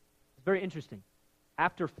 It's very interesting.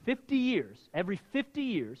 After 50 years, every 50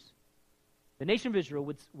 years, the nation of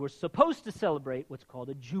Israel were supposed to celebrate what's called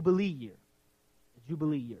a Jubilee year. A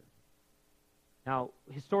Jubilee year. Now,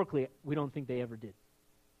 historically, we don't think they ever did.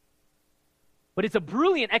 But it's a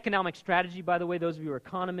brilliant economic strategy, by the way, those of you who are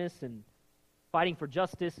economists and fighting for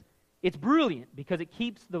justice. It's brilliant because it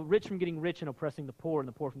keeps the rich from getting rich and oppressing the poor and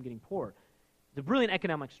the poor from getting poor. It's a brilliant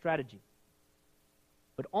economic strategy.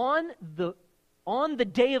 But on the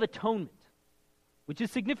Day of Atonement, which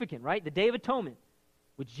is significant, right? The Day of Atonement,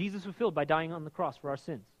 which Jesus fulfilled by dying on the cross for our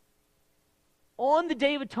sins. On the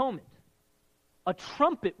Day of Atonement, a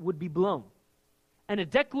trumpet would be blown, and a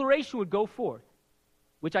declaration would go forth,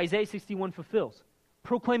 which Isaiah 61 fulfills,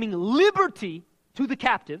 proclaiming liberty to the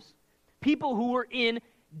captives, people who were in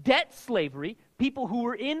debt slavery, people who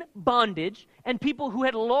were in bondage, and people who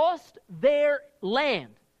had lost their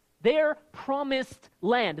land, their promised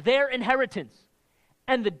land, their inheritance.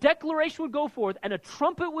 And the declaration would go forth, and a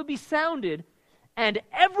trumpet would be sounded, and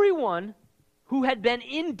everyone who had been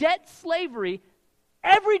in debt slavery,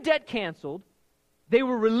 every debt canceled, they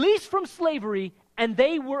were released from slavery, and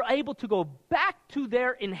they were able to go back to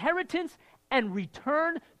their inheritance and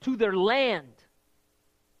return to their land.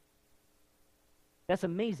 That's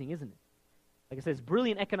amazing, isn't it? Like I said, it's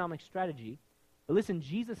brilliant economic strategy. But listen,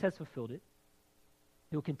 Jesus has fulfilled it.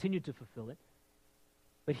 He will continue to fulfill it.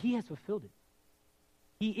 But he has fulfilled it.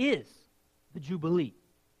 He is the Jubilee.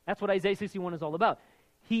 That's what Isaiah 61 is all about.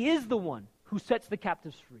 He is the one who sets the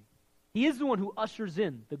captives free. He is the one who ushers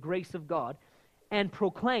in the grace of God and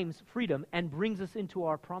proclaims freedom and brings us into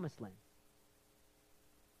our promised land.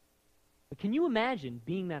 But can you imagine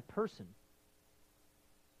being that person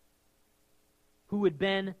who had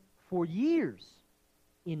been for years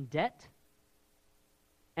in debt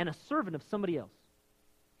and a servant of somebody else?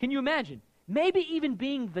 Can you imagine? Maybe even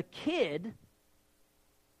being the kid,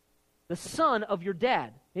 the son of your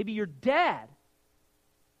dad. Maybe your dad,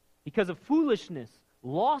 because of foolishness,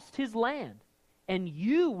 lost his land, and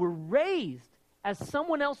you were raised as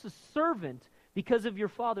someone else's servant because of your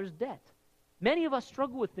father's debt. Many of us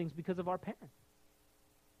struggle with things because of our parents.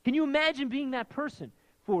 Can you imagine being that person?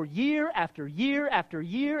 For year after year after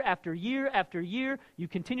year after year after year, you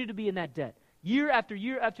continue to be in that debt. Year after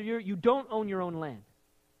year after year, you don't own your own land.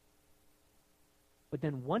 But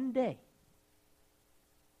then one day,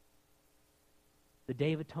 the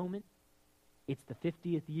Day of Atonement, it's the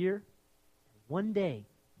 50th year, one day,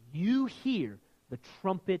 you hear the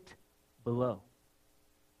trumpet below.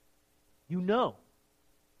 You know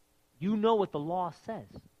what the law says.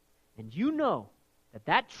 And you know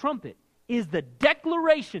that trumpet is the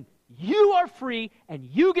declaration you are free and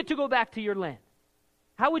you get to go back to your land.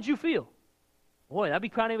 How would you feel? Boy, that'd be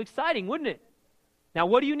kind of exciting, wouldn't it? Now,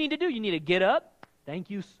 what do you need to do? You need to get up. Thank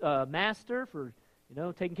you, Master, for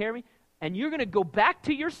taking care of me. And you're going to go back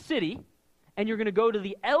to your city, and you're going to go to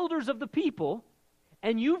the elders of the people,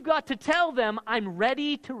 and you've got to tell them, I'm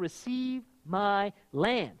ready to receive my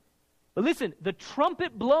land. But listen, the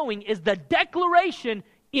trumpet blowing is the declaration,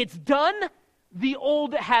 it's done, the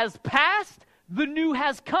old has passed, the new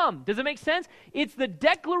has come. Does it make sense? It's the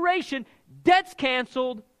declaration, debt's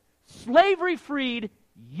canceled, slavery freed,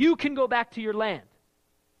 you can go back to your land.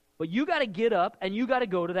 But you got to get up and you got to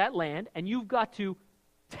go to that land and you've got to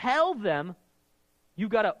tell them,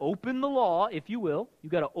 you've got to open the law, if you will.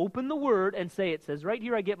 You've got to open the word and say, it says right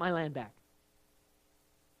here, I get my land back.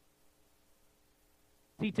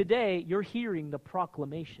 See, today, you're hearing the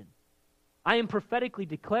proclamation. I am prophetically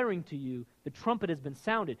declaring to you, the trumpet has been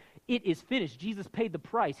sounded. It is finished. Jesus paid the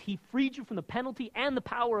price. He freed you from the penalty and the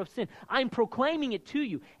power of sin. I'm proclaiming it to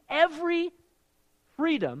you. Every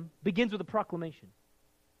freedom begins with a proclamation.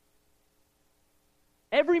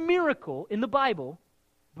 Every miracle in the Bible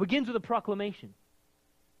begins with a proclamation.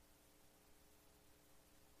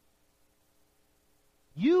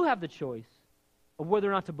 You have the choice of whether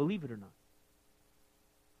or not to believe it or not.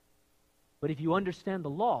 But if you understand the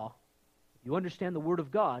law, if you understand the Word of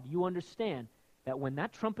God, you understand that when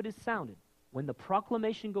that trumpet is sounded, when the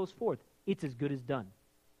proclamation goes forth, it's as good as done.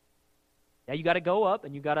 Now you got to go up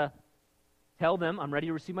and you got to tell them, I'm ready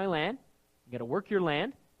to receive my land. You got to work your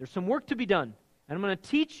land. There's some work to be done. And I'm going to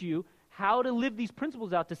teach you how to live these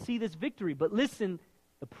principles out to see this victory. But listen,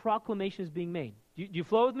 the proclamation is being made. Do you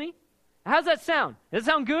flow with me? How's that sound? Does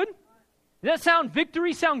that sound good? Does that sound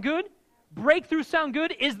victory sound good? Breakthrough sound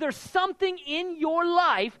good? Is there something in your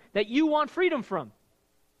life that you want freedom from?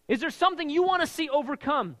 Is there something you want to see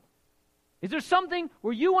overcome? Is there something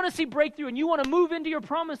where you want to see breakthrough and you want to move into your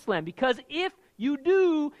promised land? Because if you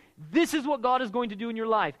do, this is what God is going to do in your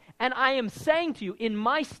life. And I am saying to you, in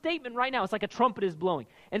my statement right now, it's like a trumpet is blowing.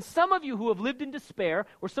 And some of you who have lived in despair,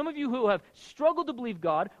 or some of you who have struggled to believe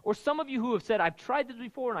God, or some of you who have said, I've tried this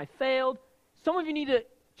before and I failed, some of you need to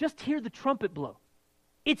just hear the trumpet blow.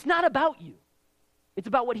 It's not about you. It's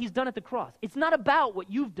about what He's done at the cross. It's not about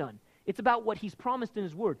what you've done. It's about what He's promised in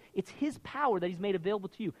His Word. It's His power that He's made available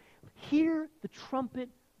to you. Hear the trumpet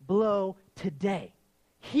blow today.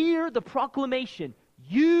 Hear the proclamation.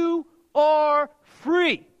 You are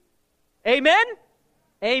free. Amen?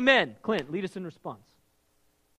 Amen. Clint, lead us in response.